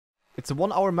It's a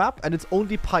 1 hour map and it's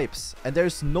only pipes. And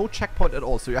there's no checkpoint at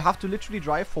all. So you have to literally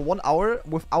drive for 1 hour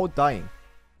without dying.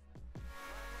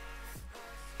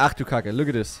 Ach du Kacke, look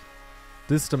at this.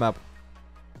 This is the map.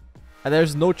 And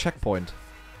there's no checkpoint.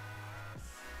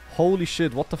 Holy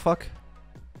shit, what the fuck?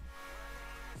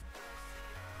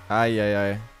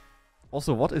 Ay.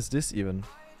 Also, what is this even?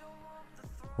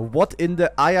 What in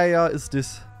the ayaya is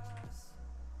this?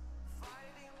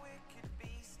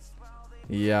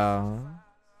 Yeah.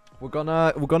 We're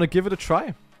gonna give it a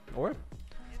try. Alright.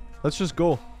 Let's just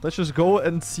go. Let's just go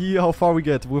and see how far we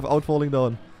get without falling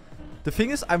down. The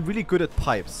thing is, I'm really good at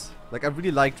pipes. Like, I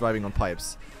really like driving on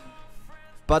pipes.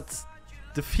 But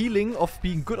the feeling of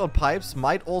being good on pipes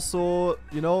might also,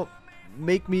 you know,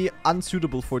 make me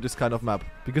unsuitable for this kind of map.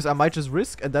 Because I might just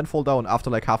risk and then fall down after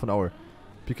like half an hour.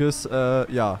 Because,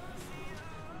 yeah.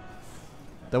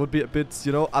 That would be a bit,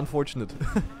 you know, unfortunate.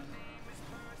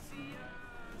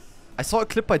 I saw a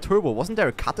clip by Turbo. Wasn't there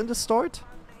a cut in the start?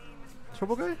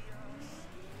 Turbo guy?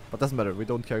 But doesn't matter. We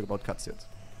don't care about cuts yet.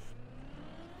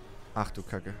 Ach du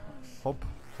Kacke. Hop,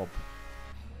 hop.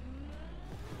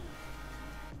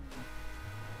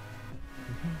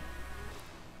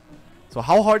 So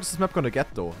how hard is this map gonna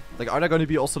get though? Like, are there gonna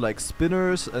be also like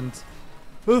spinners and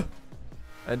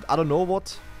I don't know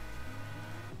what?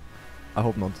 I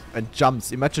hope not. And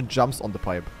jumps. Imagine jumps on the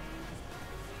pipe.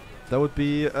 That would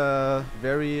be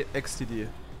very XTD.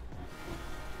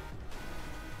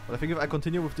 But I think if I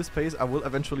continue with this pace, I will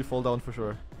eventually fall down for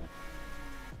sure.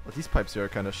 But these pipes here are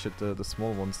kind of shit, the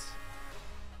small ones.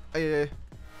 Hey.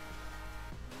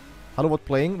 Hello, what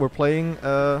playing? We're playing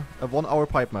a 1 hour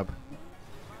pipe map.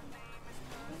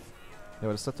 Yeah,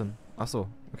 what is that then? Ach so,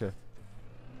 okay.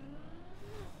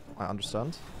 I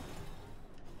understand.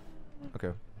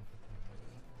 Okay.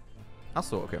 Ach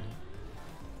so, okay.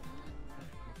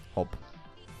 Hop.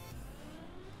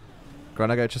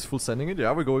 Grana guy just full sending it.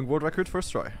 Yeah, we're going world record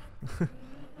first try.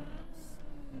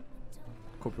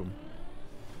 Copium.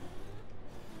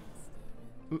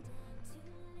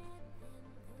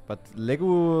 But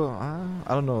Lego, I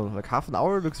don't know, like half an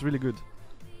hour looks really good.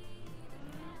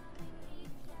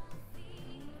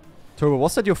 Turbo,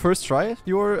 was that your first try,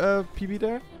 your PB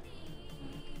there?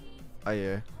 Ah,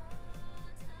 yeah.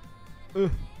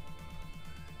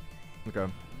 Okay.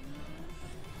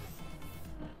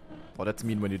 Oh, that's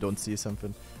mean when you don't see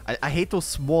something. I hate those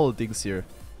small things here.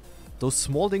 Those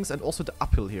small things and also the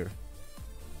uphill here.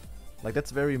 Like,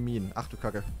 that's very mean. Ach du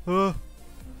Kacke.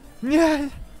 Yeah.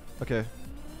 Okay.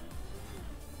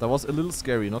 That was a little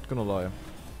scary, not gonna lie.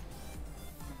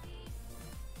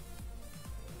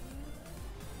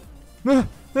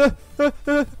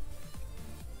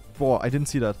 Boah, I didn't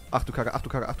see that. Ach du Kacke, ach du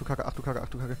Kacke, ach du Kacke, ach du Kacke, ach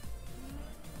du Kacke.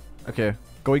 Okay.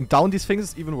 Going down these things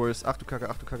is even worse. Ach du Kacke,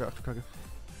 ach du Kacke, ach du Kacke.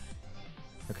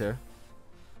 Okay.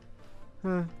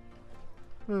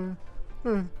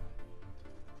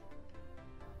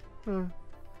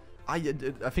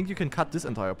 I think you can cut this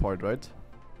entire part, right?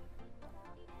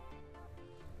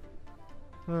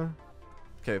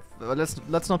 Okay,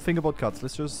 let's not think about cuts.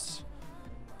 Let's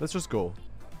just go.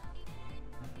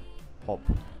 Hop.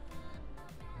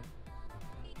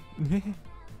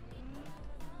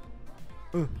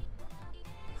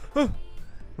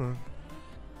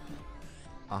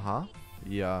 Aha.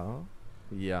 Yeah.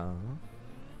 Yeah.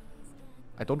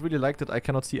 I don't really like that I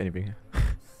cannot see anything.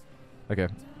 Okay.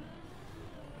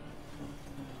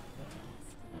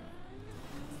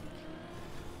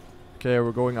 Okay,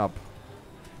 we're going up.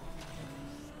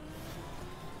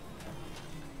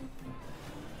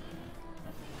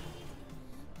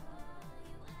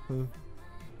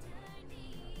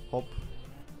 Hop.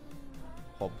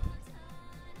 Hop.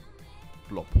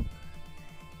 Blop.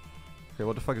 Okay,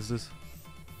 what the fuck is this?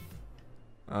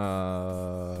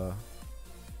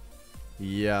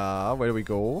 Yeah, where do we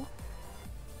go?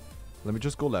 Let me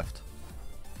just go left.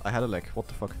 I had a leg, what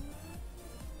the fuck?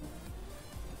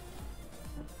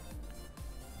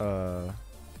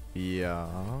 Yeah.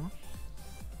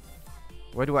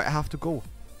 Where do I have to go?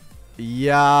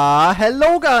 Yeah,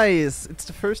 hello guys! It's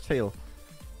the first fail.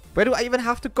 Where do I even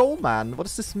have to go, man? What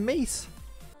is this maze?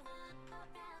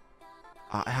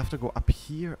 I have to go up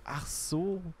here. Ach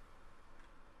so.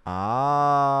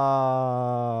 Ah.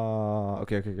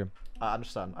 Okay. I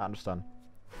understand.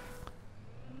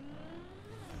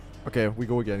 Okay, we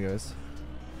go again, guys.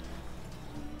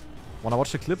 Wanna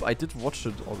watch the clip? I did watch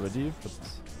it already, but...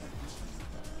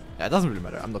 yeah, it doesn't really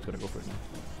matter. I'm not gonna go for it now.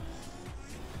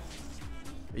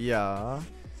 Yeah.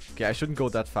 Okay, I shouldn't go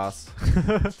that fast.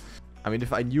 I mean,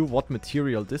 if I knew what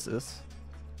material this is,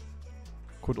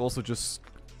 could also just,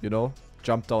 you know,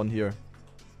 jump down here.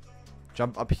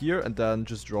 Jump up here and then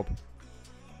just drop.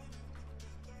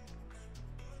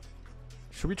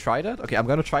 Should we try that? Okay, I'm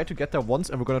gonna try to get there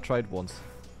once and we're gonna try it once.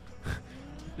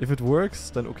 If it works,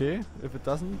 then okay. If it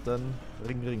doesn't, then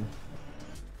ring ring.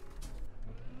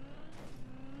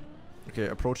 Okay,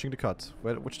 approaching the cut.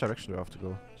 Which direction do I have to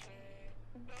go?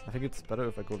 I think it's better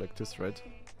if I go like this, right?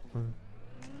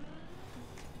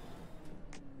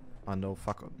 Ah no,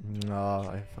 fuck. Nah,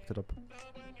 I fucked it up.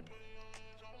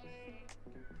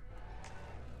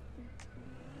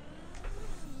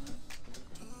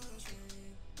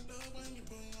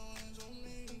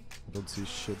 Don't see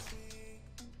shit.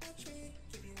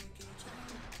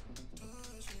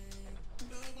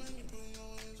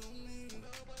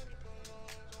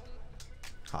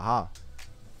 Haha.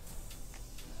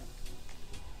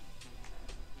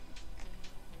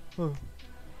 Huh.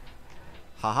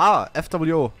 Haha,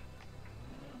 FWO.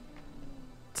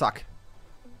 Zack.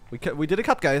 We did a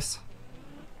cut, guys.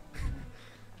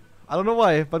 I don't know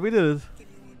why, but we did it.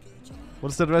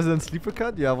 What is that Resident Sleeper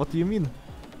cut? Yeah, what do you mean?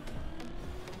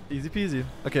 Easy peasy.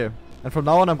 Okay, and from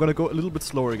now on I'm gonna go a little bit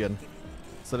slower again.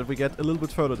 So that we get a little bit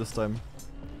further this time.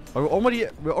 But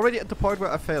we're already at the part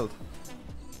where I failed.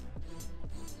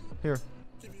 Here.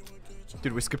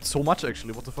 Dude, we skipped so much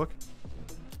actually, what the fuck?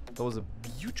 That was a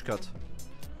huge cut.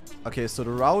 Okay, so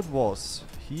the route was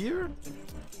here,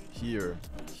 here,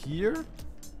 here.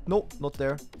 No, not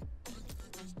there.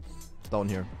 Down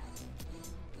here.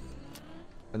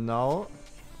 And now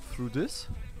through this.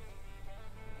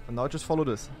 And now just follow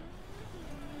this.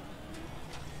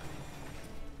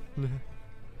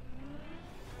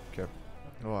 Okay.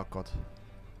 Oh god.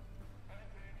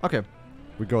 Okay.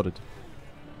 We got it.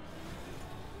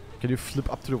 Can you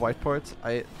flip up to the white part?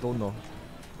 I don't know.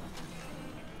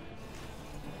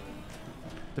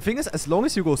 The thing is, as long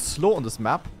as you go slow on this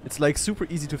map, it's like super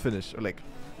easy to finish. Or like,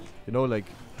 you know, like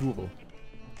doable.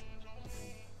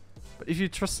 But if you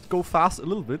just go fast a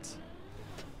little bit,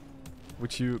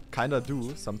 which you kinda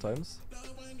do sometimes,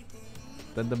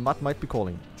 then the mud might be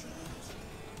calling.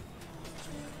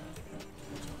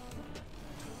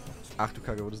 Ach du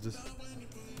Kacke, what is this?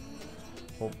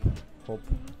 Hop, hop.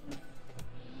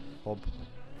 Hop,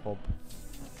 hop.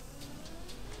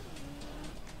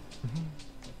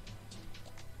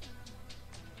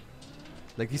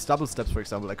 Like these double steps, for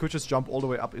example. I could just jump all the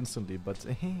way up instantly, but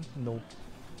no.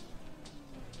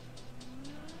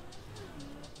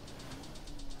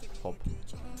 Hop.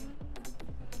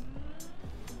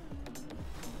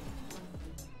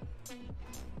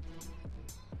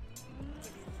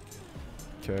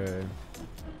 Okay.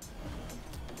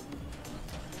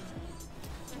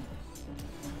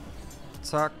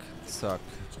 Zack, zack.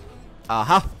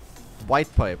 Aha!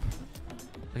 White pipe.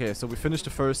 Okay, so we finished the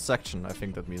first section, I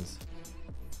think that means.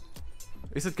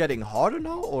 Is it getting harder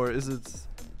now, or is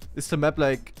the map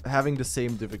like having the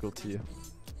same difficulty?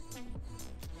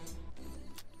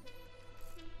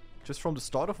 Just from the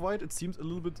start of white, it seems a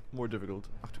little bit more difficult.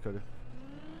 Ach du Kacke.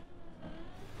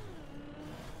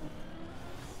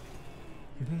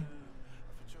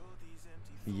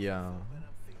 Yeah.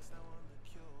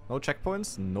 No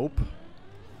checkpoints? Nope.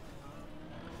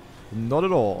 Not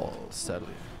at all,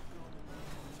 sadly.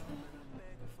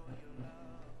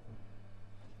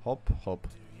 Hop, hop.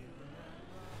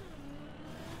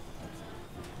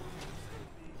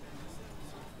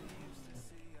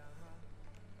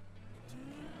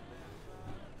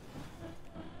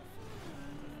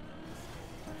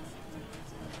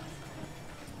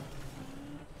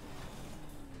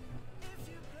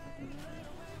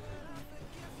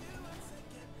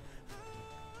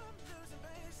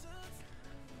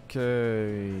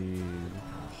 Okay.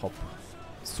 Hop.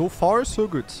 So far, so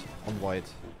good on white.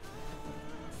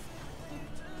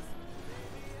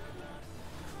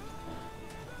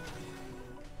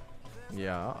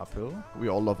 Yeah, uphill. We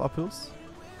all love uphills.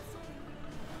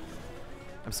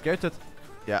 I'm scared that...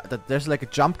 Yeah, that there's like a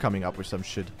jump coming up or some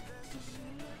shit.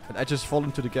 And I just fall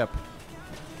into the gap.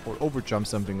 Or overjump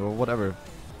something or whatever.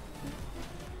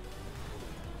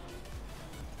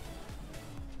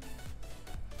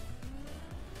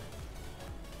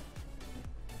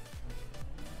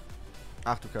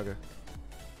 Ach du Kacke.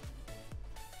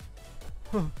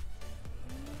 Huh.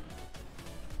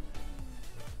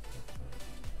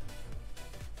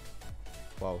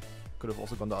 Wow. Could have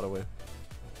also gone the other way.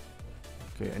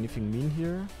 Okay, anything mean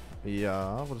here?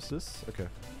 Yeah, what is this? Okay.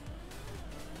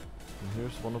 And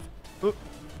here's one of... Oh!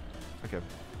 Okay.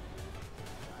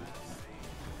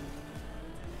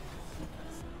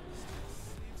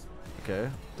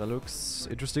 Okay, that looks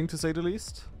interesting to say the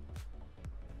least.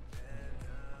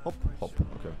 Hop, hop,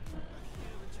 okay.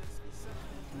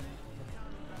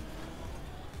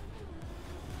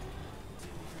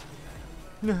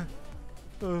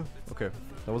 Okay,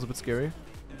 that was a bit scary.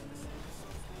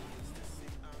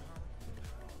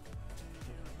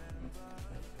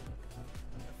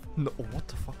 No, what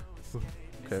the fuck?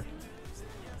 Okay.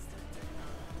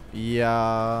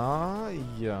 Yeah,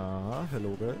 yeah.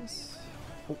 Hello, guys.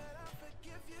 Oh.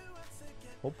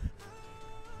 Hop.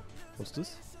 What's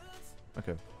this?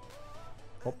 Okay.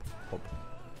 Hop, hop.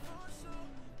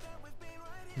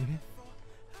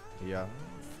 Yeah,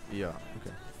 yeah.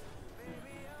 Okay.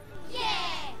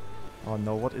 Yeah. Oh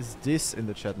no, what is this in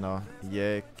the chat now?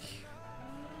 Yek.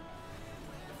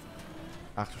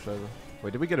 Ach du Scheiße.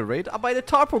 Wait, did we get a raid? Ah, by the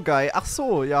Tarpo guy. Ach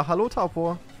so, ja, hallo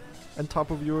Tarpo. And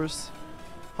Tarpo viewers.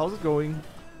 How's it going?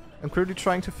 I'm currently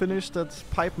trying to finish that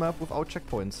pipe map without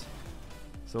checkpoints.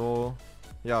 So,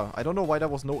 yeah, I don't know why there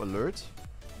was no alert.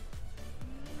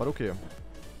 But okay.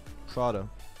 Schade.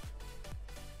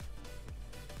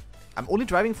 I'm only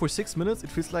driving for 6 minutes. It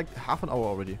feels like half an hour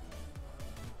already.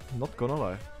 Not gonna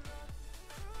lie.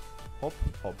 Hop,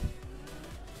 hop.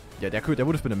 Yeah, there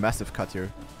would have been a massive cut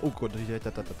here. Oh god, yeah,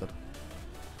 that.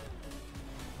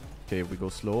 Okay, we go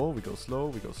slow, we go slow,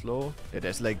 we go slow. Yeah,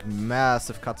 there's like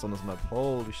massive cuts on this map.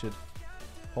 Holy shit.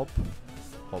 Hop,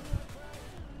 hop.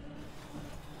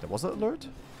 There was an alert?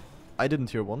 I didn't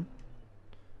hear one.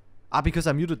 Ah, because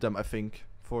I muted them, I think,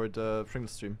 for the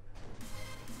Pringles stream.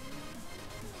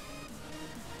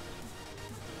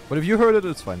 But if you heard it,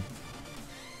 it's fine.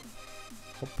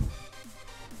 Hop.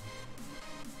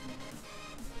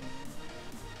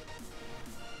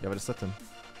 Yeah, what is that then?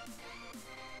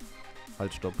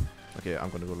 Halt, stop. Okay, I'm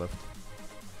gonna go left.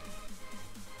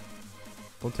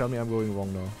 Don't tell me I'm going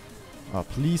wrong now. Ah,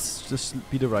 please just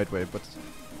be the right way, but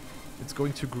it's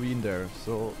going to green there,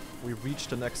 so we reach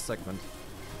the next segment.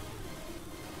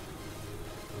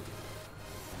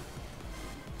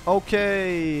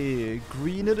 Okay,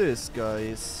 green it is,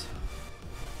 guys.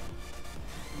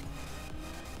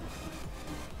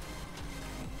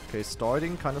 Okay,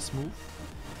 starting kind of smooth.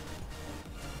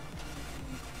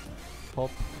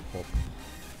 Hop, hop.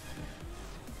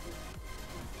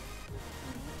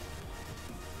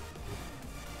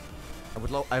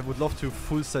 I would love to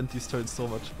full send these turns so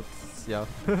much, but yeah.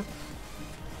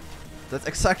 That's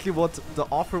exactly what the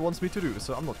offer wants me to do,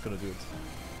 so I'm not gonna do it.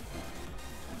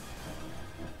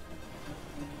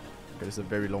 There's a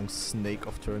very long snake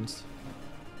of turns.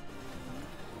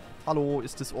 Hello,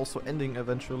 is this also ending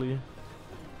eventually?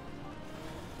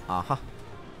 Aha.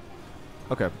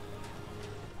 Okay.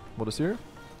 What is here?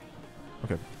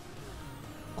 Okay.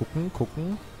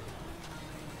 Gucken.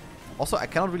 Also, I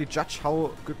cannot really judge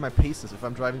how good my pace is. If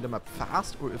I'm driving the map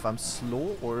fast or if I'm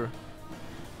slow or...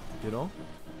 You know?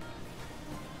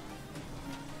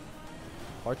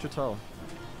 Hard to tell.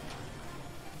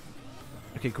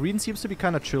 Okay, green seems to be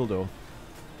kind of chill though.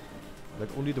 Like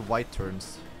only the white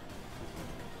turns.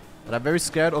 But I'm very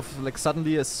scared of like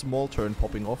suddenly a small turn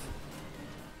popping off.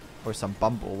 Or some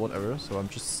bump or whatever, so I'm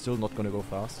just still not gonna go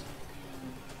fast.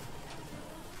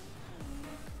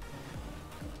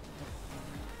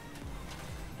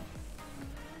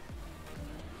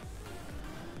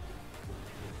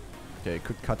 Okay,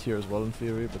 could cut here as well in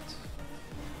theory, but...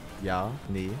 Ja,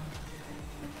 nee.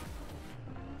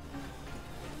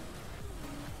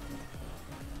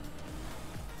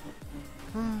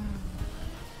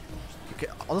 Okay,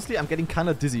 honestly, I'm getting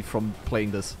kinda dizzy from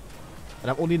playing this. And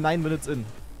I'm only 9 minutes in.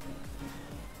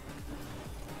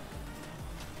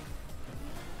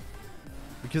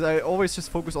 Because I always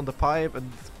just focus on the pipe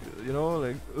and, you know,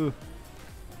 like, ugh.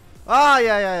 Ah,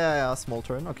 yeah, small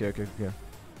turn. Okay.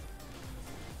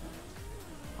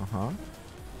 Uh-huh.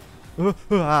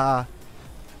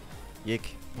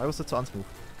 Yick. Why was it so unsmooth?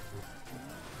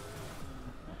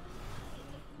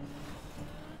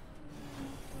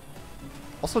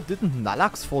 Also, didn't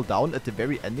Nalax fall down at the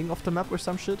very ending of the map or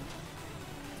some shit?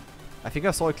 I think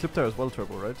I saw a clip there as well,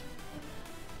 Turbo, right?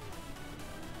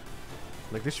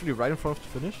 Like literally right in front of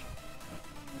the finish?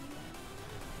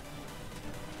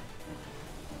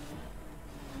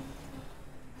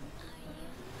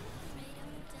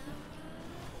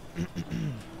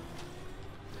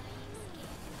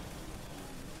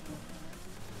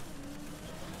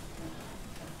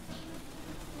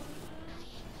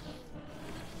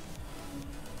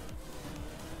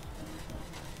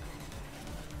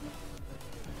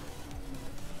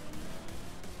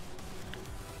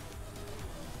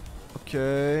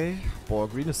 Okay. Boah,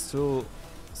 green is still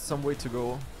some way to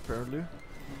go, apparently.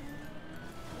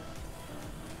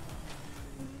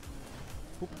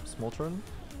 Oop, small turn.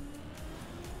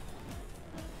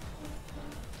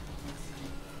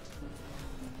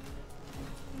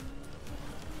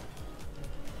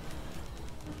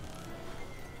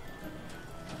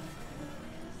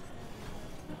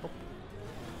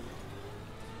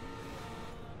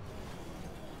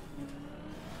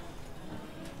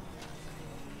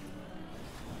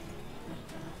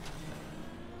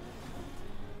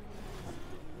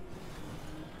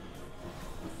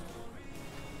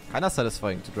 Kinda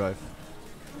satisfying to drive.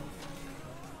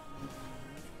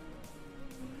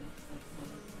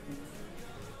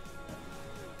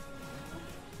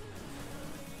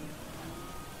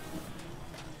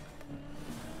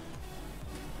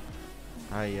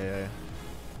 Ay, ay, ay.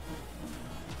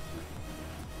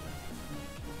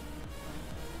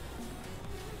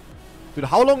 Dude,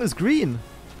 how long is green?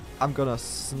 I'm gonna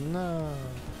snap.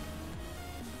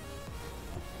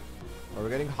 We're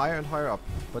getting higher and higher up.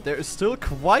 But there is still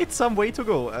quite some way to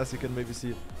go, as you can maybe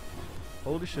see.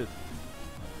 Holy shit.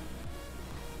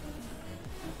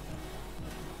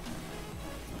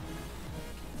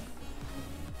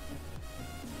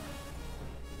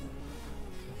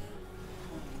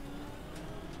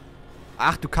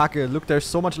 Ach du Kacke, look, there's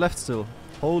so much left still.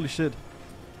 Holy shit.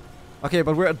 Okay,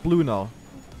 but we're at blue now.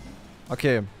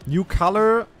 Okay, new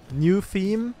color, new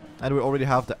theme, and we already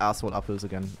have the asshole uphills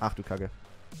again. Ach du Kacke.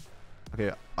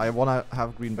 Okay, I wanna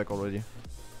have green back already.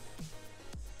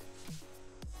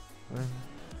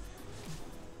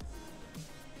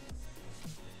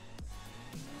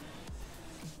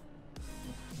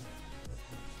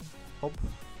 Hop.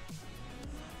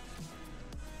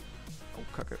 Oh,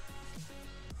 Kacke.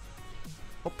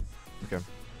 Hop. Okay.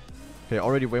 Okay,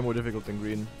 already way more difficult than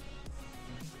green.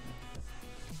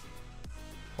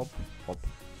 Hop, hop.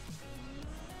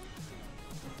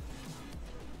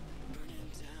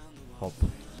 Hop.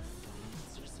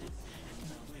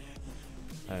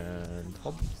 And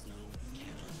hop.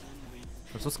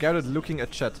 I'm so scared of looking at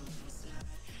chat.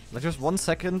 Like just 1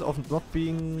 second of not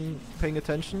paying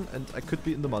attention and I could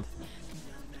be in the mud.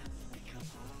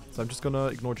 So I'm just gonna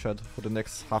ignore chat for the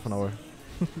next half an hour.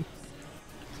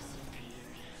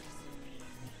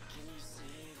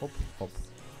 Hop, hop.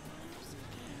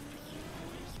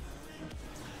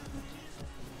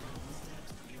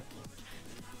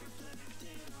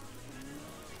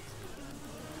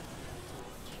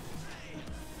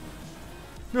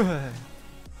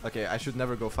 Okay, I should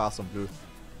never go fast on blue.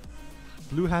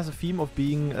 Blue has a theme of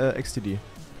being XTD,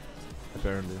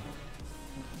 apparently.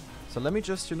 So let me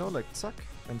just, you know, like, zack,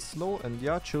 and slow, and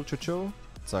yeah, chill, chill, chill,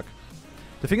 zack.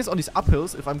 The thing is, on these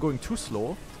uphills, if I'm going too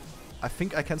slow, I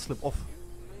think I can slip off.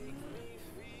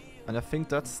 And I think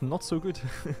that's not so good.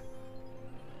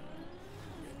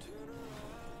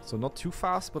 So not too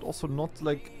fast, but also not,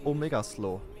 like, omega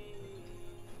slow.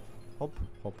 Hop,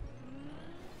 hop.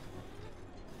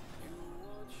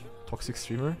 Toxic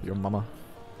streamer? Your mama.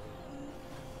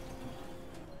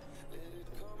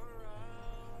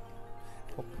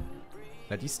 Hop.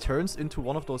 Now these turns into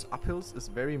one of those uphills is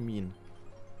very mean.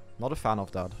 Not a fan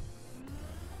of that.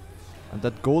 And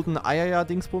that golden ayaya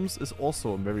dingsbums is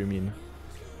also very mean.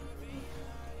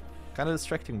 Kinda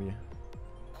distracting me.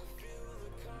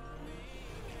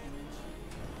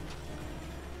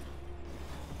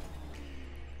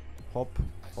 Hop,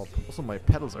 hop. Also my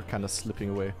pedals are kinda slipping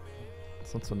away.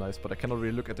 It's not so nice, but I cannot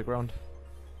really look at the ground.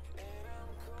 Okay,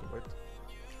 wait.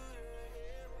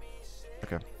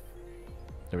 Okay.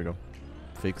 There we go.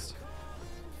 Fixed.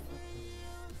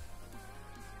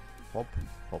 Hop,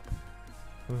 hop.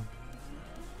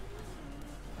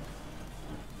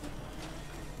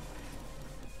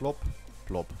 Plop,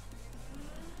 plop.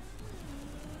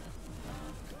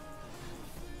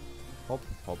 Hop,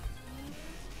 hop.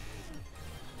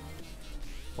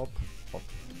 Hop, hop.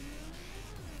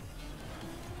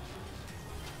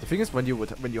 The thing is, when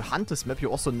you hunt this map, you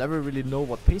also never really know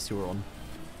what pace you're on,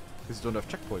 because you don't have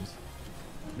checkpoints.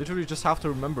 Literally, just have to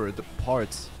remember the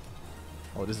parts.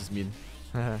 Oh, this is mean.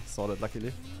 Saw that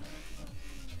luckily.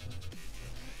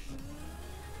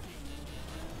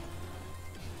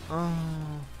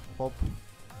 Hop,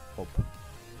 hop,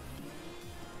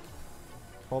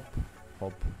 hop,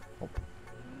 hop, hop.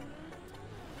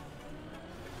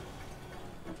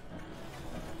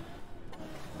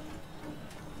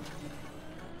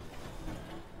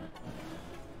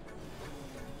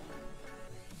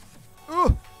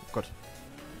 Oh God.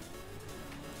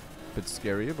 Bit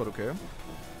scary, but okay.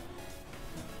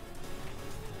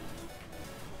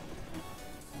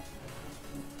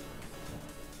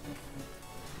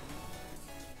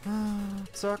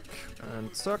 Zack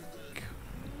and zack.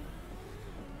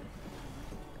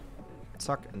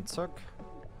 Zack and zack.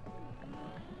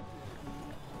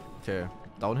 Okay,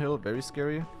 downhill, very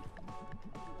scary.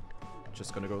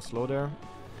 Just gonna go slow there.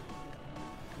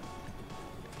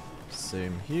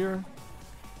 Same here.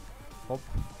 Hop,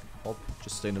 hop,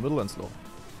 just stay in the middle and slow.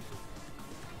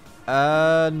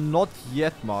 Not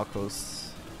yet, Marcos.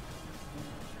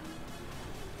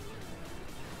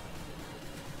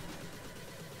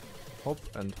 Hop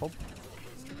and hop.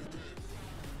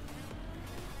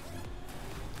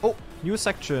 Oh, new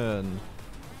section.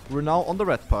 We're now on the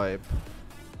red pipe.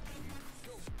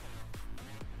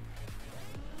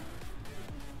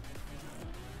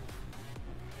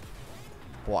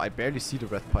 Wow, I barely see the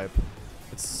red pipe.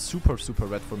 It's super, super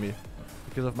red for me.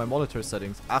 Because of my monitor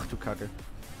settings. Ach du Kacke.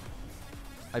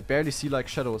 I barely see like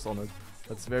shadows on it.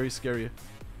 That's very scary.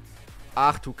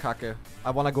 Ach du Kacke.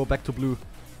 I wanna go back to blue.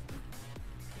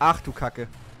 Ach du Kacke.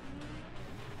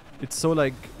 It's so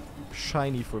like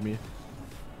shiny for me.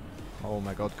 Oh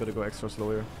my god, gotta go extra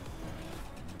slow here.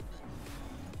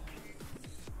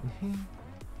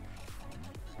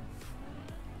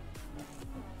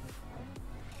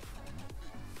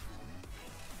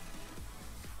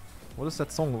 What is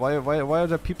that song? Why are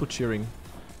there people cheering?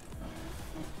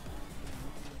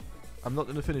 I'm not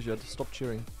in the finish yet. Stop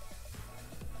cheering.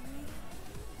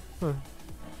 Huh.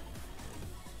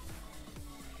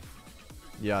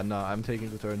 Yeah, nah, I'm taking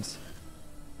the turns.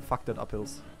 Fuck that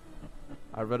uphills.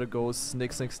 I'd rather go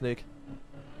snake, snake, snake.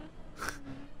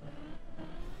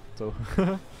 So.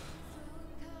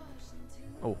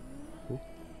 Oh. Ooh.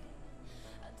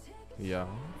 Yeah.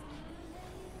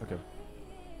 Okay.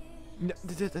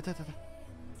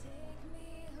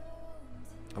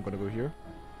 I'm gonna go here.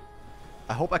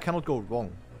 I hope I cannot go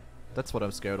wrong. That's what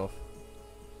I'm scared of.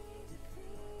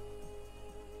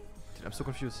 Dude, I'm so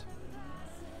confused.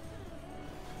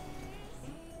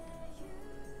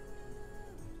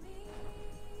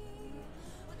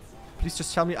 Please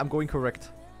just tell me I'm going correct.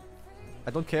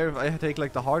 I don't care if I take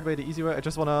like the hard way, the easy way. I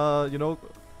just wanna, you know,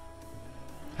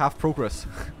 have progress.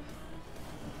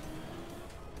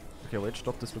 Okay, wait,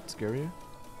 stop. This looked scary.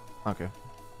 Okay.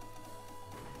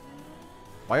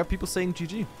 Why are people saying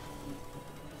GG?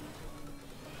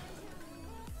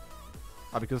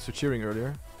 Ah, because you're cheering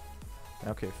earlier.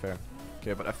 Okay, fair.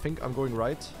 Okay, but I think I'm going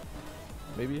right.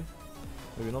 Maybe.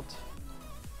 Maybe not.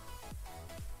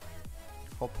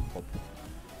 Hop, hop.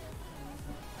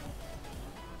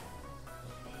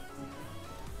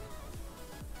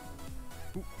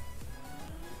 Ooh.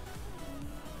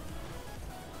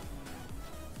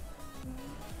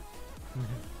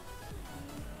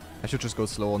 I should just go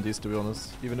slow on these, to be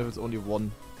honest. Even if it's only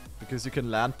one. Because you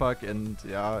can land bug and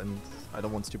yeah, and I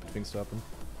don't want stupid things to happen.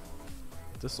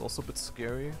 This is also a bit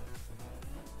scary.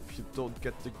 If you don't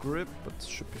get the grip, but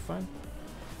should be fine.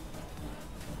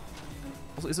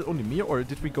 Also, is it only me or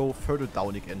did we go further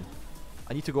down again?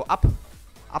 I need to go up.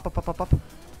 Up, up, up, up, up.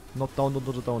 Not down,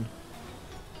 not down.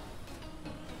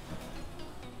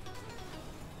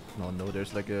 No, no,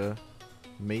 there's like a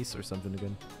maze or something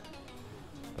again.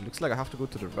 It looks like I have to go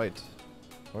to the right.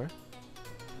 Or?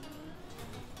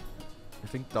 I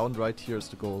think down right here is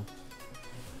the goal.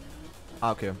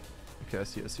 Ah, okay. Okay, I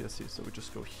see, I see, I see. So we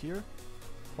just go here.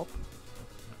 Hop.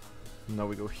 Now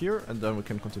we go here, and then we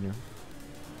can continue.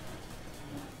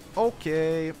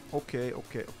 Okay. Okay,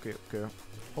 okay, okay, okay.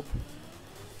 Hop.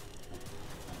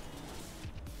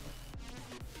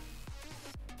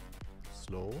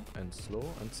 Slow and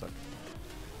suck.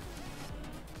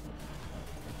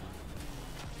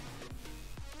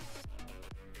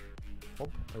 Hop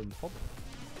and hop.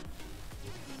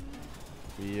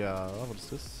 Yeah, what is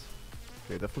this?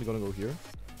 Okay, definitely gonna go here.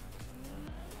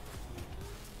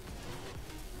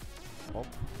 Hop,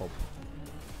 hop.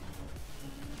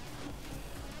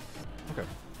 Okay.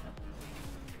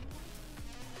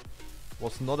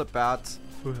 Was not a bad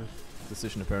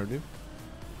decision apparently.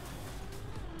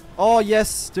 Oh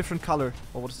yes, different color.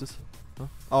 Oh, what is this? Huh?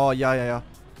 Oh yeah, yeah, yeah.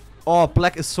 Oh,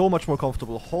 black is so much more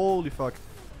comfortable. Holy fuck.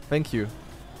 Thank you.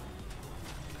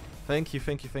 Thank you,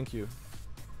 thank you, thank you.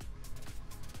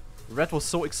 Red was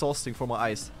so exhausting for my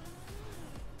eyes.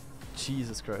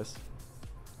 Jesus Christ.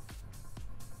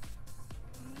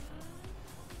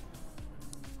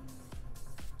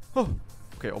 Oh,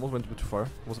 okay, almost went a bit too far.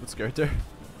 Was a bit scared there.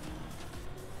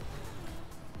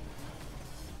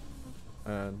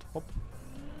 And hop.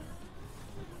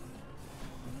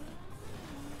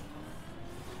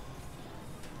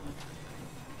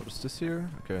 What is this here?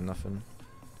 Okay, nothing.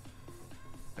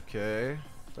 Okay,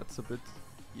 that's a bit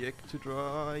yuck to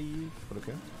drive, but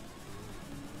okay.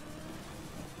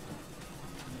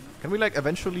 Can we like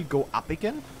eventually go up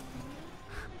again?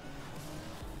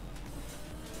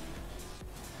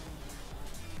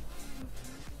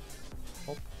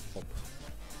 Hop, hop,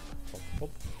 hop, hop,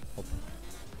 hop.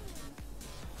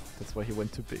 That's why he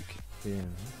went too big. Yeah.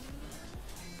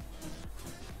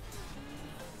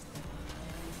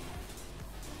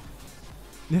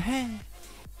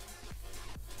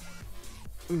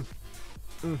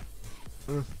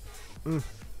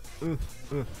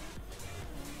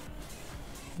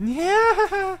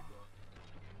 Yeah.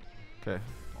 Okay,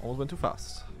 almost went too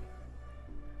fast.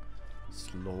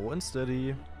 Slow and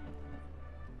steady.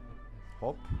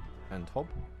 Hop and hop.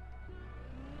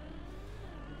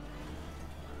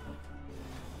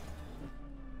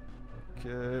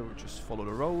 Okay, we'll just follow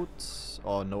the road.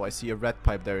 Oh no, I see a red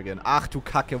pipe there again. Ach du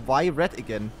Kacke, why red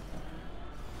again?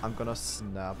 I'm gonna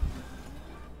snap.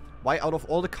 Why out of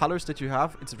all the colors that you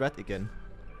have, it's red again?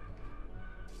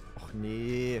 Och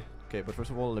nee. Okay, but first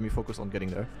of all, let me focus on getting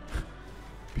there.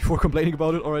 Before complaining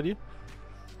about it already.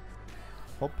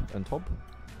 Hop and hop.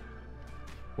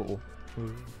 Oh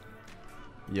oh.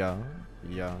 Yeah,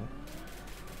 yeah.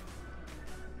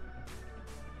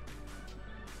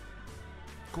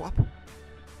 Go up.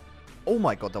 Oh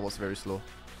my god, that was very slow.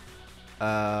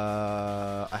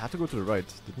 I had to go to the right,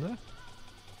 didn't I?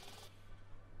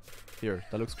 Here,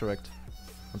 that looks correct.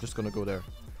 I'm just gonna go there.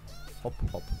 Hop,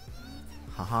 hop.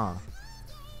 Haha.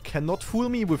 Cannot fool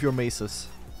me with your maces.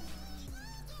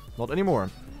 Not anymore.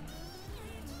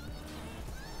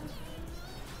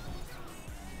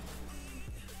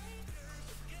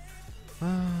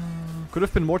 Could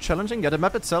have been more challenging. Yeah, the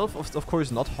map itself, of course,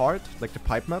 is not hard. Like the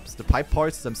pipe maps, the pipe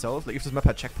parts themselves. Like if this map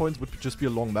had checkpoints, would just be a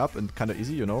long map and kind of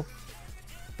easy, you know.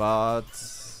 But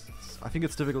I think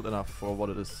it's difficult enough for what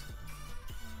it is.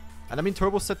 And I mean,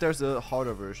 Turbo said there's a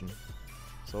harder version.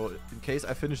 So in case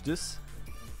I finish this,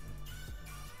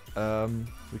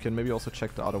 we can maybe also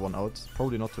check the other one out.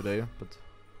 Probably not today,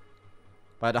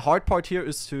 but the hard part here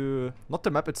is to not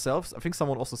the map itself. I think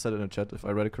someone also said it in the chat if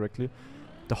I read it correctly.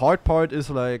 The hard part is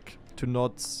like to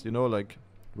not, you know, like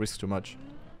risk too much.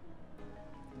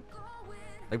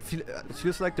 It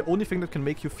feels like the only thing that can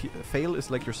make you fail is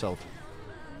like yourself,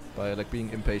 by like being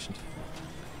impatient.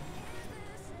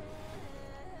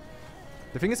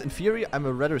 The thing is, in theory, I'm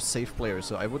a rather safe player,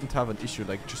 so I wouldn't have an issue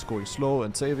like just going slow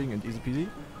and saving and easy peasy.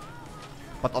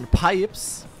 But on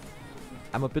pipes,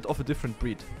 I'm a bit of a different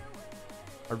breed.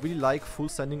 I really like full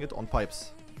sending it on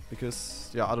pipes, because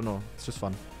yeah, I don't know, it's just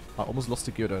fun. I almost lost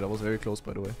the gear there. That was very close,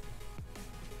 by the way.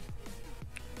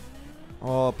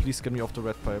 Oh, please get me off the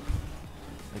red pipe.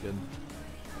 Again.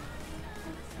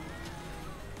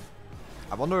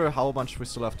 I wonder how much we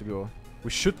still have to go. We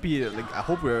should be, like, I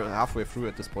hope we're halfway through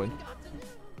at this point.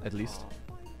 At least.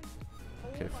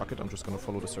 Okay, fuck it. I'm just gonna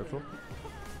follow the circle.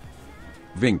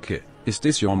 Vinke, is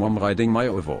this your mom riding my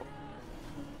Ovo?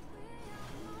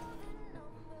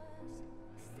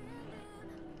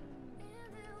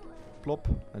 Plop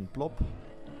and plop.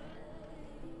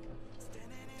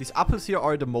 These uphills here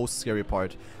are the most scary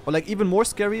part. Or like even more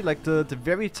scary, like the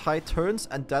very tight turns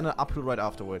and then an uphill right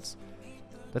afterwards.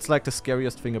 That's like the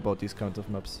scariest thing about these kinds of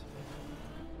maps.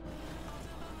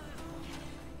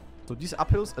 So these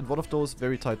uphills and one of those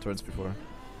very tight turns before.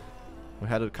 We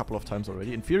had it a couple of times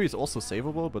already. In theory it's also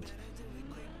savable, but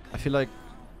I feel like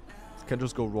it can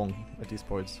just go wrong at these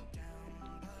points.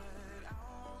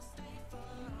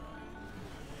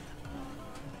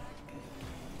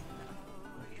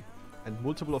 And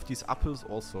multiple of these uphills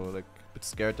also, like, a bit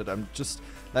scared that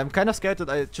I'm kind of scared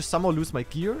that I just somehow lose my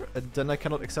gear and then I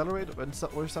cannot accelerate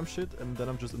or some shit and then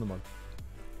I'm just in the mud.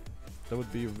 That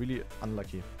would be really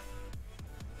unlucky.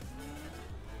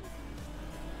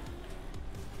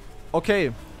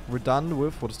 Okay, we're done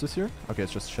with, what is this here? Okay,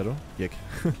 it's just shadow. Yuck.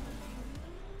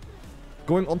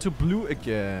 Going on to blue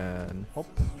again. Hop.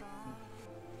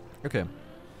 Okay.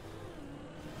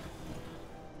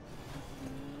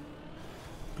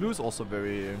 Blue is also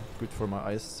very good for my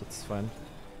eyes, that's fine.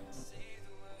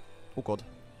 Oh god.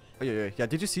 Oh, yeah,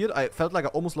 did you see it? I felt like I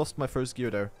almost lost my first gear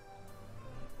there.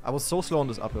 I was so slow on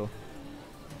this uphill.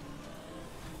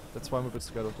 That's why I'm a bit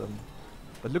scared of them.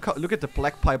 But look at the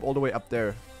black pipe all the way up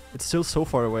there. It's still so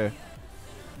far away.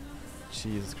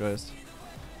 Jesus Christ.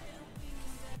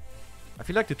 I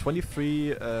feel like the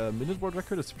 23 minute world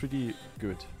record is pretty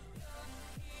good.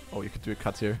 Oh, you could do a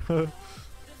cut here.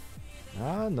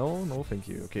 Ah, no, thank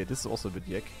you. Okay, this is also a bit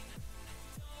yuck.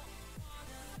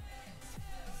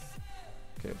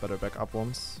 Okay, better back up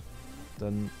once,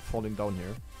 then falling down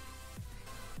here.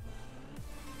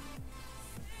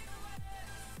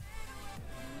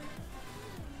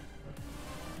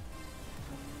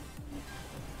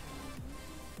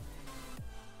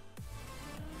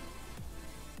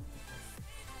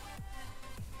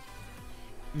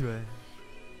 Yeah.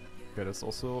 Okay, that's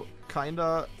also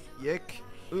kinda yuck.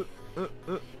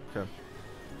 Okay.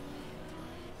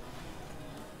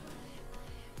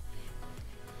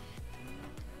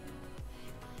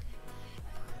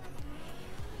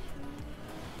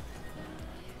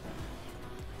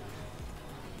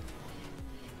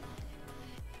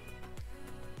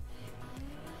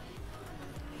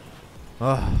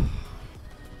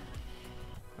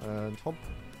 And hop.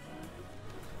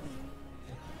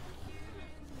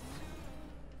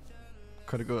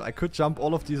 Gotta go. I could jump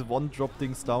all of these one drop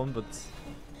things down, but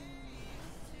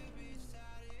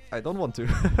I don't want to.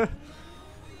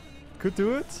 Could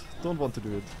do it, don't want to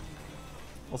do it.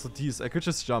 Also these, I could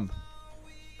just jump.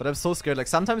 But I'm so scared. Like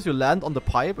sometimes you land on the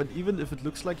pipe and even if it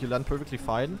looks like you land perfectly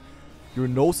fine, your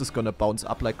nose is gonna bounce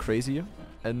up like crazy.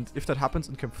 And if that happens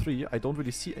in Camp 3, I don't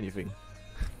really see anything.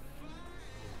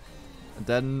 And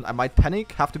then I might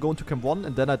panic, have to go into Camp 1,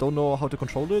 and then I don't know how to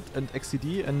control it, and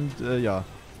XCD, and yeah.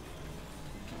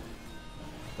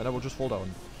 Then I will just fall down.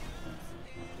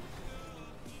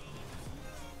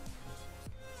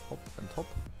 Hop and hop.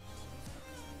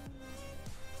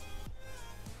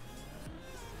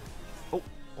 Oh,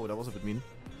 oh, that was a bit mean.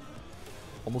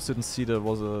 Almost didn't see that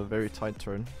was a very tight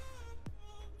turn.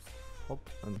 Hop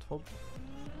and hop.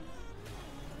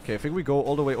 Okay, I think we go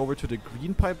all the way over to the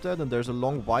green pipe then, and there's a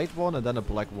long white one and then a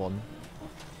black one.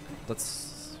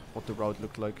 That's what the route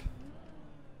looked like.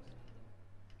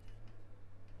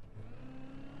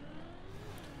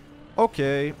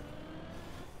 Okay.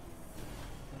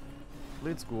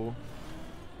 Let's go.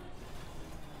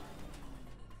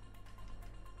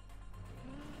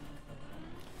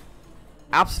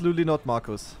 Absolutely not,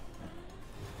 Marcus.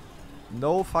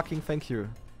 No fucking thank you.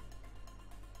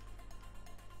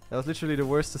 That was literally the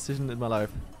worst decision in my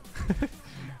life.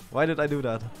 Why did I do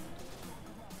that?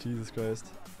 Jesus Christ.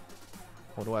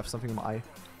 Oh no, I have something in my eye.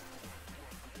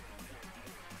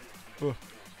 Oh.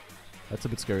 That's a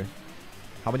bit scary.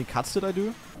 How many cuts did I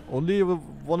do? Only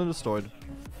one in the story.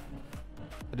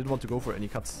 I didn't want to go for any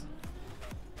cuts.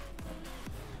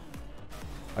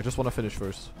 I just want to finish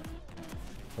first.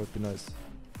 That would be nice.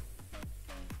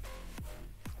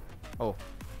 Oh.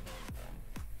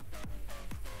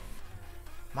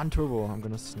 Man turbo, I'm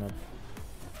gonna snap.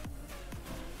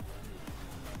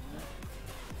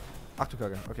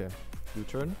 Achtukage, okay.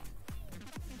 U-turn.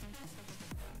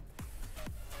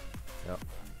 Yeah.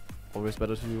 Always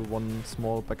better to do one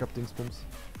small backup dingsbums.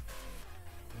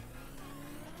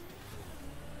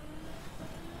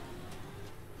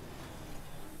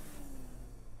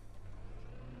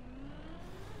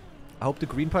 I hope the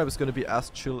green pipe is gonna be as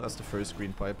chill as the first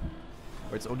green pipe.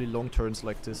 Where it's only long turns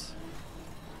like this.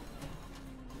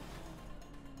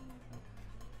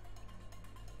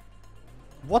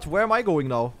 What? Where am I going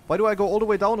now? Why do I go all the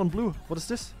way down on blue? What is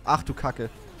this? Ach du Kacke.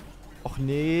 Och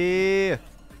nee.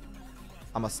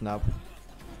 I'm a snap.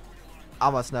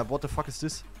 I'm a snap. What the fuck is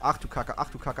this? Ach du Kacke,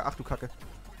 ach du Kacke, ach du Kacke.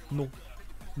 No.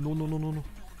 No, no, no, no,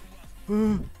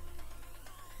 no.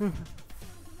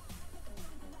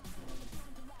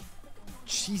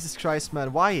 Jesus Christ,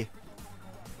 man. Why?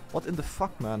 What in the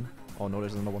fuck, man? Oh no,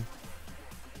 there's another one.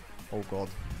 Oh god.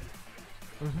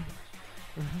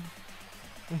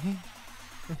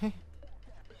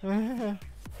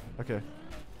 Okay.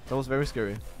 That was very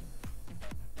scary.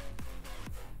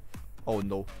 Oh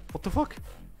no. What the fuck?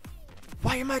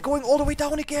 Why am I going all the way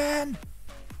down again?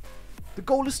 The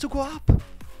goal is to go up.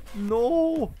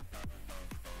 No.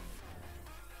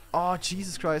 Oh,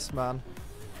 Jesus Christ, man.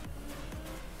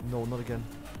 No, not again.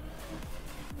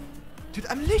 Dude,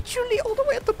 I'm literally all the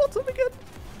way at the bottom again.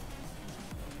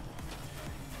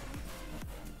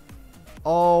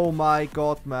 Oh my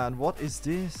god, man. What is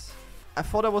this? I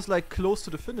thought I was like close to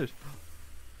the finish.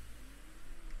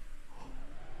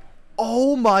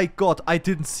 Oh my god, I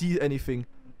didn't see anything.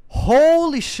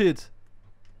 Holy shit.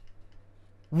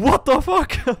 What the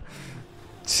fuck?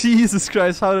 Jesus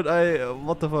Christ, how did I...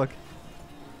 what the fuck?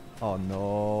 Oh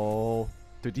no.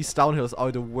 Dude, these downhills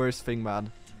are the worst thing,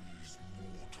 man.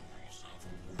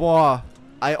 Boah.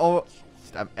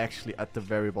 I'm actually at the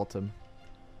very bottom.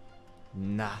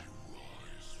 Nah.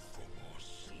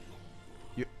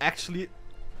 You actually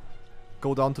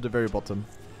go down to the very bottom.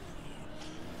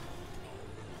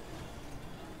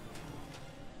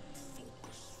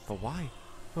 But why?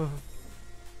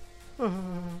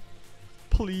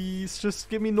 Please, just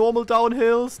give me normal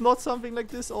downhills, not something like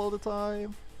this all the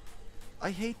time.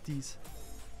 I hate these.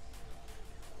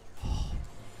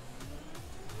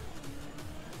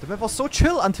 The map was so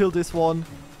chill until this one.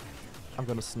 I'm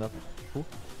gonna snap. Who?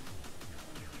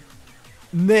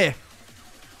 Nee.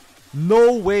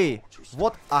 No way.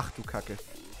 What? Ach du Kacke.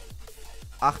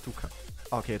 Ach du Kacke.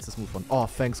 Okay, it's a smooth one. Oh,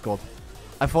 thanks God.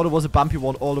 I thought it was a bumpy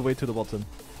one all the way to the bottom.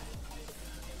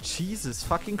 Jesus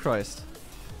fucking Christ.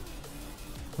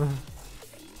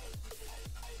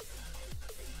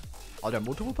 Are there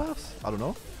multiple paths? I don't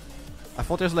know. I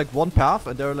thought there's like one path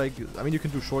and there are like... I mean, you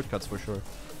can do shortcuts for sure.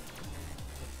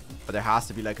 But there has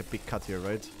to be like a big cut here,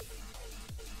 right?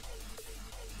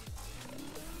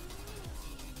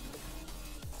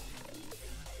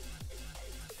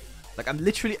 Like, I'm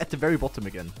literally at the very bottom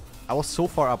again. I was so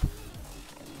far up.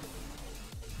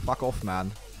 Fuck off,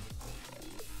 man.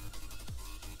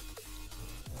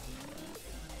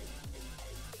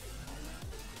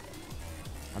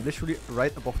 I'm literally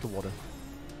right above the water.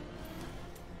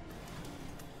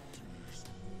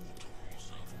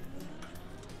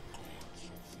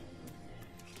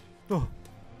 Oh.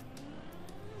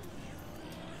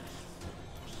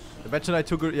 Imagine I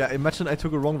took a imagine I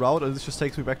took a wrong route and this just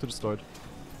takes me back to the start.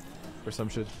 Or some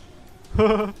shit.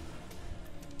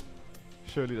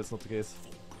 Surely that's not the case.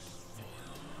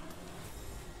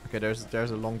 Okay,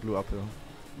 there's a long blue uphill.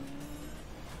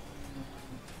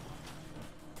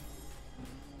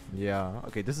 Yeah,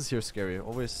 okay, this is here scary.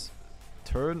 Always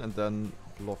turn and then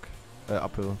block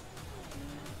uphill.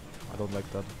 I don't like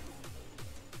that.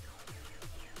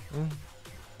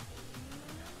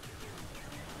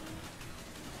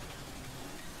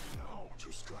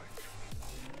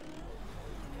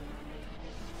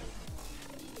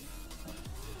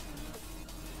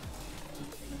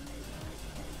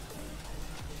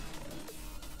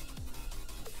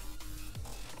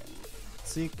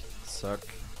 Zick, zack,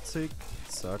 zick,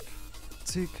 zack,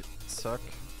 zick, zack,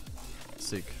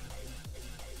 zick,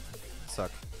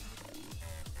 zack,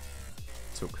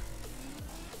 zuck.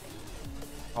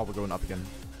 Oh, we're going up again.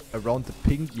 Around the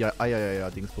pink, yeah,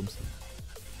 Dingsbums.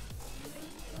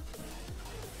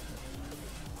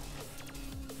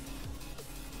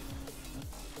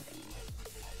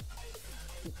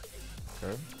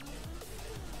 Okay.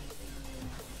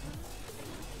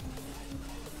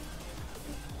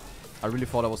 I really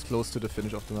thought I was close to the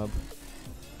finish of the map.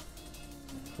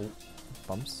 Oh,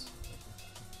 bumps.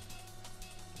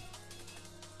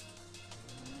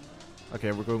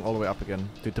 Okay, we're going all the way up again.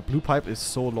 Dude, the blue pipe is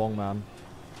so long, man.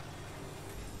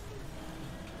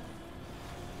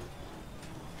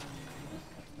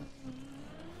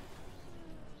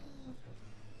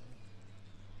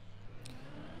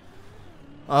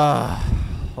 Ah,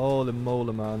 holy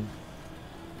moly, man.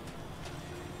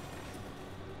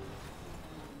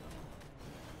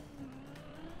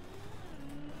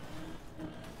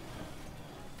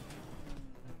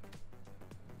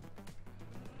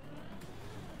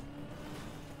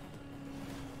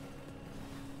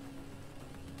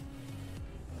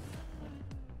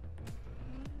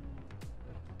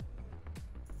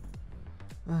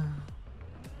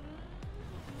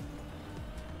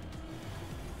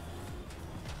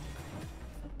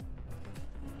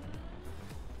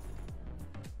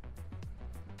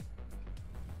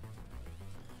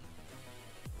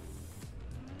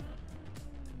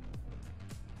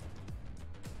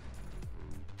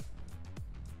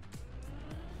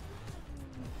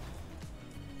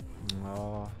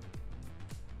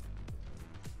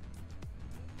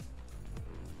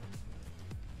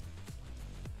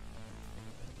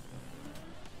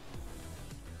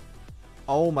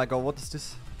 Oh my god, what is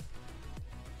this?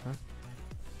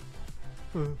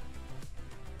 Huh?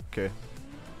 Okay.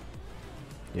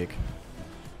 Yick.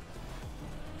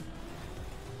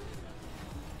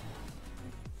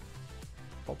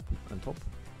 Top and top.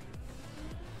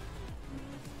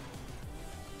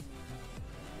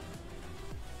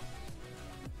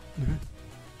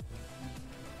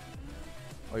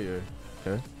 Oh yeah.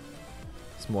 Okay.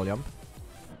 Small jump.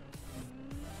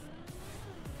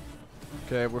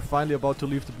 Okay, we're finally about to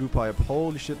leave the blue pipe.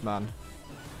 Holy shit, man.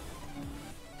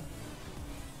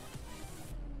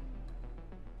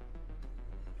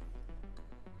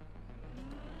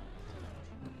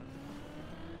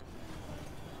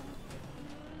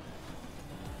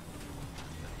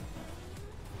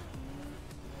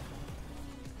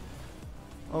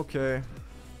 Okay.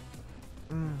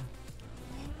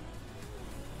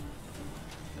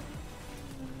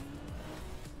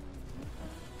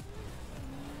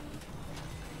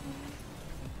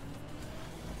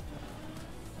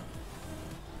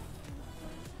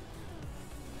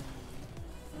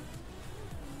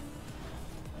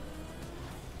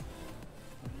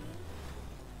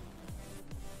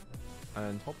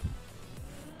 And hop.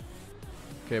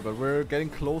 Okay, but we're getting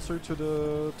closer to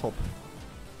the top.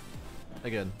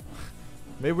 Again.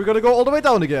 Maybe we're gonna go all the way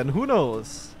down again. Who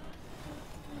knows?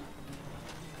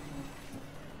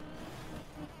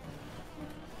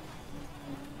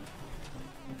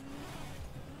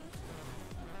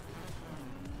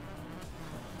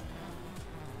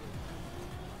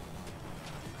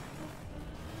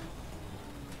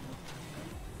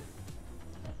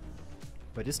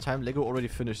 By this time, Lego already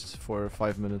finished for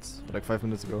 5 minutes. Like 5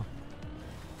 minutes ago.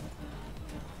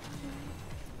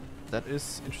 That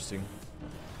is interesting.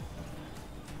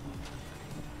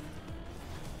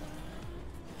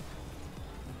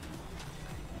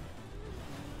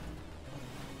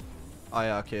 Ah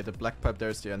yeah, okay, the black pipe there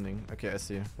is the ending. Okay, I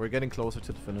see. We're getting closer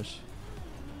to the finish.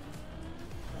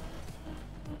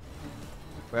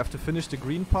 We have to finish the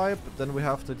green pipe, then we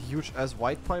have the huge ass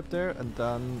white pipe there, and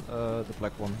then the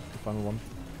black one, the final one.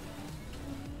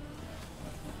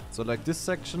 So like this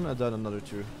section and then another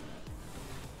two.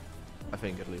 I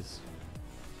think at least.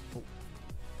 Oh.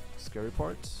 Scary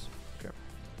parts.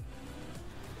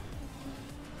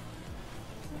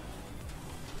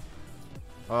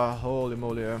 Ah, holy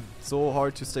moly, yeah. So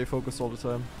hard to stay focused all the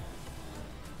time.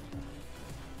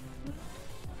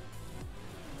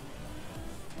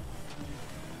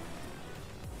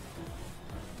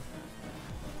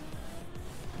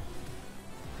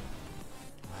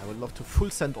 I would love to full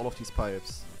send all of these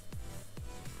pipes.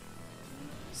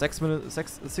 6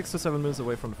 to 7 minutes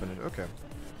away from the finish. Okay.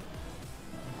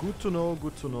 Good to know,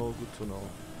 good to know, good to know.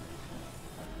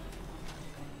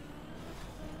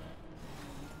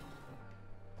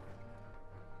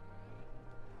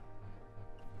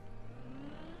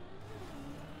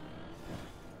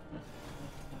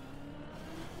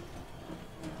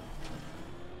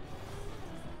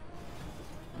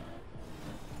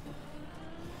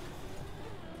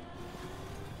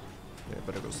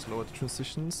 Better go slow at the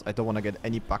transitions. I don't want to get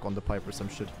any bug on the pipe or some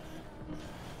shit.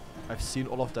 I've seen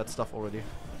all of that stuff already.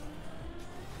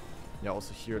 Yeah,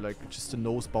 also here, like, just the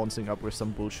nose bouncing up or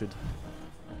some bullshit.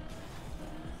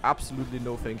 Absolutely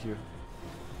no thank you.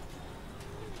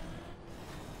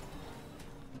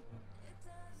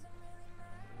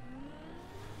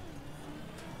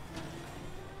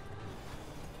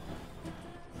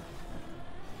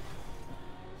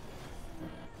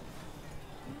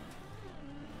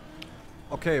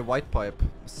 Okay, white pipe.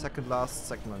 Second last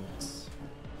segment.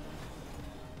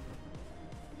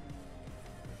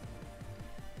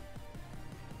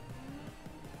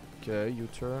 Okay,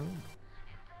 U-turn.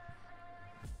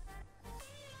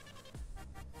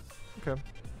 Okay,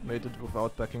 made it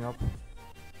without backing up.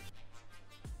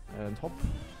 And hop.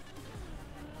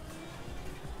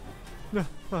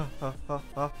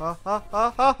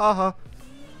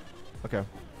 Okay,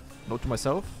 note to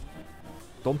myself.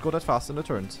 Don't go that fast in the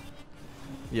turns.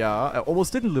 Yeah, I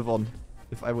almost didn't live on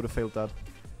if I would have failed that.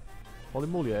 Holy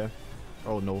moly, eh?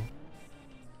 Oh no.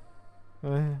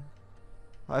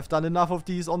 I've done enough of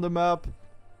these on the map.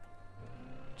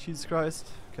 Jesus Christ.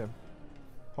 Okay.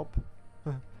 Hop.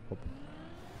 Hop.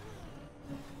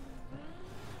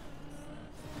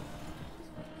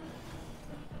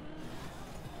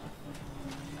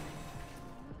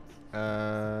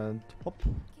 And hop.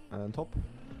 And hop.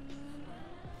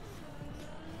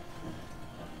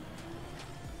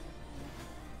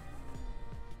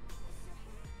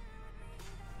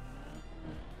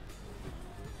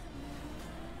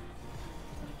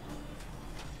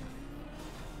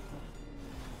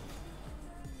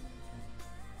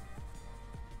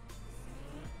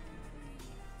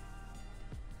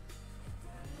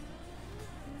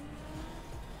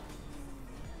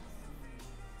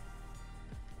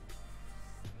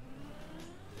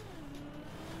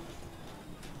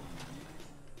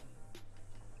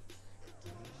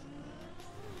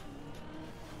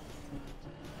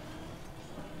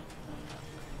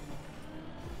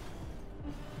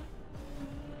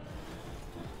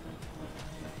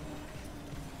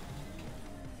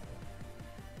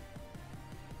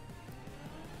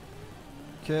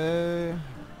 Okay.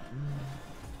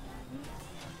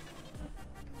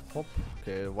 Hop.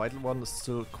 Okay, the white one is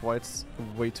still quite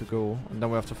a way to go. And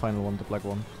then we have the final one, the black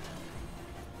one.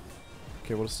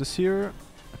 Okay, what is this here?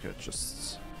 Okay,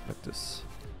 just like this.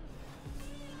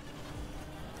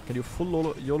 Can you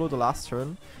full YOLO the last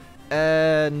turn?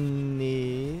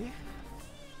 Nee.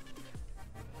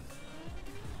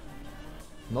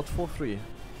 Not for free.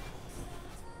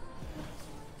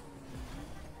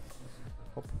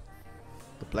 Hop.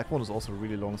 The black one is also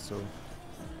really long, so...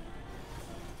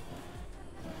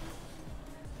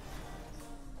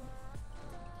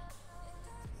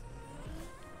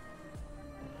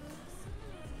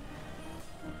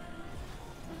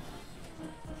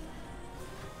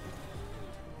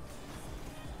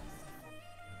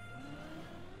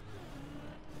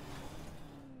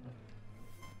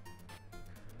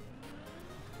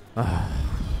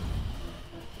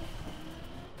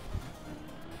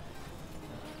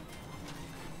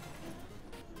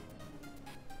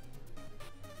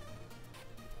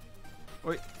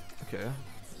 Wait, okay.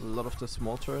 A lot of the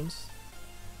small turns.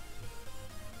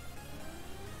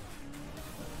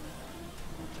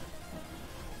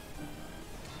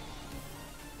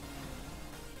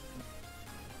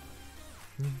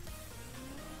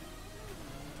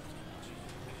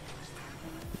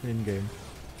 In game.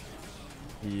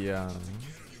 Yeah.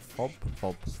 Hop,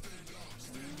 hop.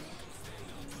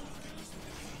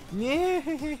 Yeah.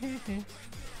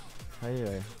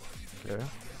 Hey. Okay.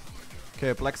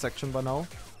 Okay, black section by now.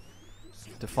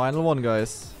 The final one,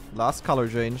 guys. Last color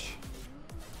change.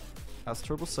 As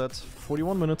turbo set.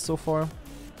 41 minutes so far.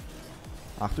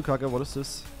 Ach du Kacke, what is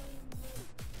this?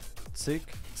 Zick,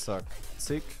 zack,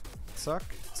 zick, zack,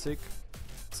 zick,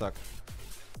 zack.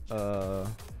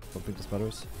 Don't think this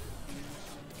matters.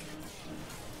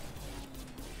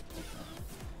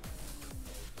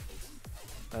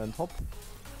 And hop.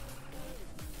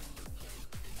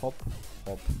 Hop.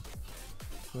 Hop.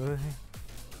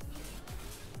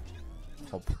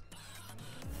 Hop.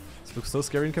 This looks so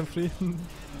scary in Camp 3.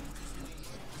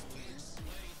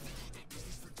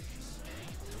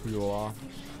 Ja.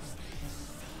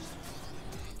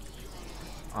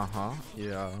 Aha,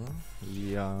 ja.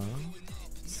 Ja.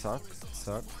 Zack,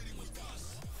 zack.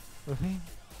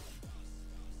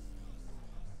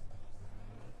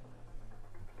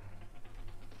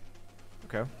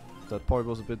 Okay, that part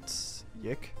was a bit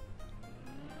yuck.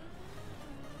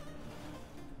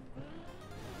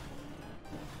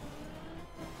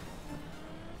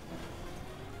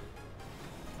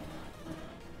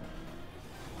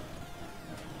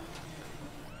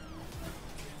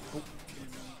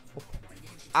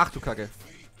 Ach du Kacke.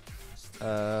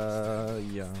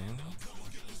 Ja.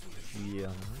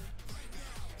 Ja.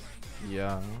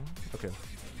 Ja. Okay.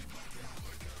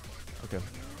 Okay.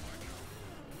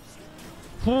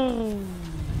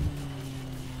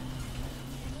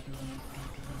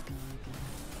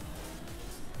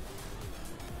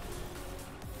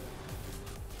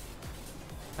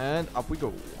 And up we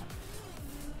go.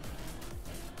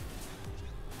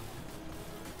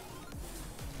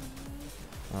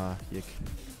 Ah, yuck.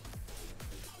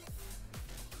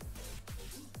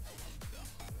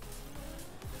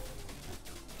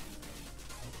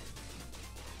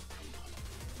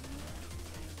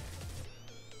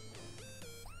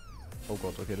 Oh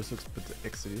god, okay, this looks a bit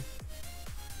exidy.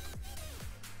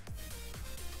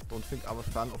 Don't think I'm a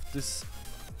fan of this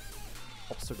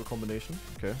obstacle combination.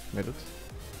 Okay, made it.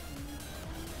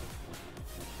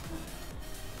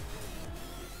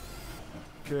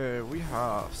 Okay, we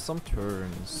have some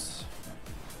turns.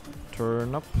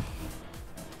 Turn up.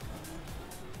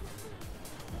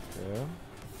 Okay.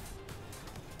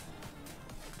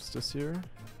 What's this here?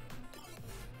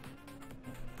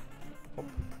 Hop.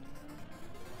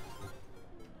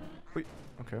 Wait,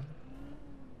 okay.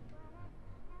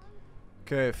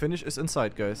 Okay, finish is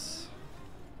inside, guys.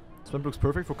 This map looks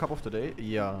perfect for Cup of the Day.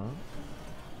 Yeah.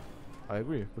 I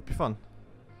agree, would be fun.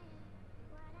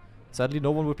 Sadly,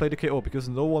 no one would play the KO because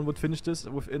no one would finish this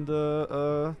within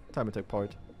the time attack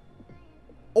part.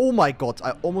 Oh my god,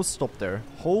 I almost stopped there.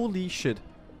 Holy shit.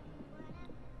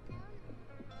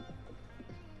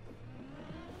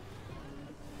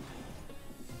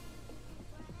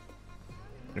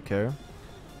 Okay.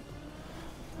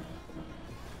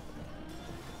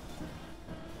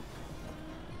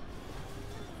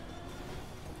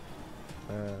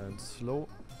 And slow,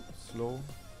 slow,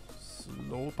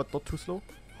 slow, but not too slow.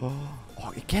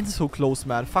 Oh, again so close,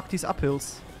 man. Fuck these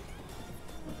uphills.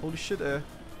 Holy shit, eh.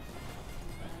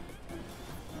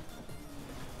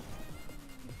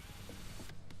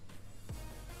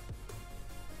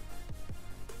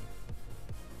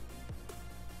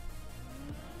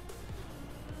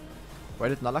 Where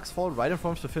did Nalax fall? Right in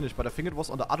front of the finish, but I think it was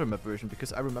on the other map version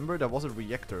because I remember there was a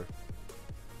reactor.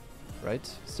 Right?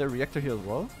 Is there a reactor here as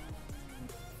well?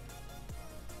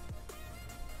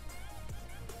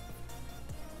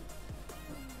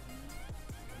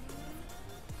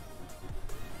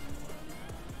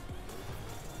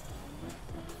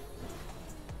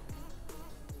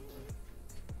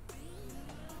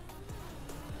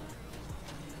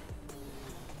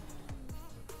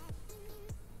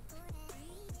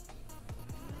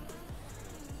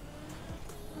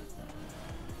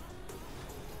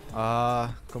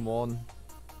 Ah, come on.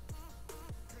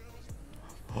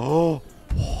 Oh,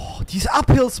 these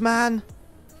uphills, man!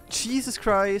 Jesus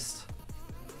Christ.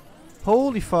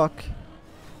 Holy fuck.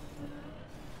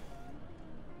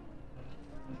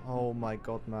 Oh my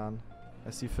god, man.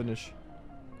 I see finish.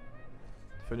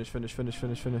 Finish, finish, finish,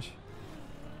 finish, finish.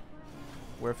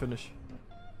 Where finish?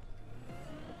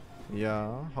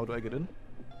 Yeah, how do I get in?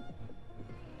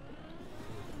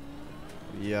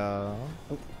 Yeah.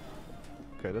 Oh.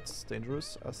 Okay, that's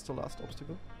dangerous as the last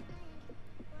obstacle.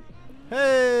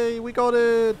 Hey, we got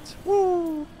it!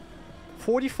 Woo!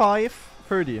 45,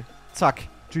 30. Zack,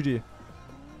 GG.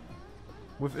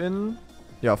 Within,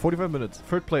 yeah, 45 minutes.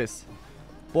 Third place.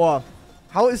 Boah,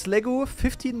 how is Lego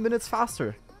 15 minutes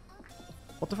faster?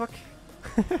 What the fuck?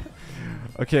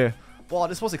 Okay. Boah,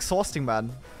 this was exhausting,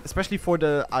 man. Especially for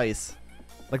the eyes.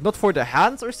 Like, not for the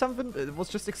hands or something. It was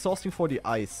just exhausting for the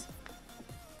eyes.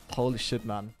 Holy shit,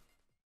 man.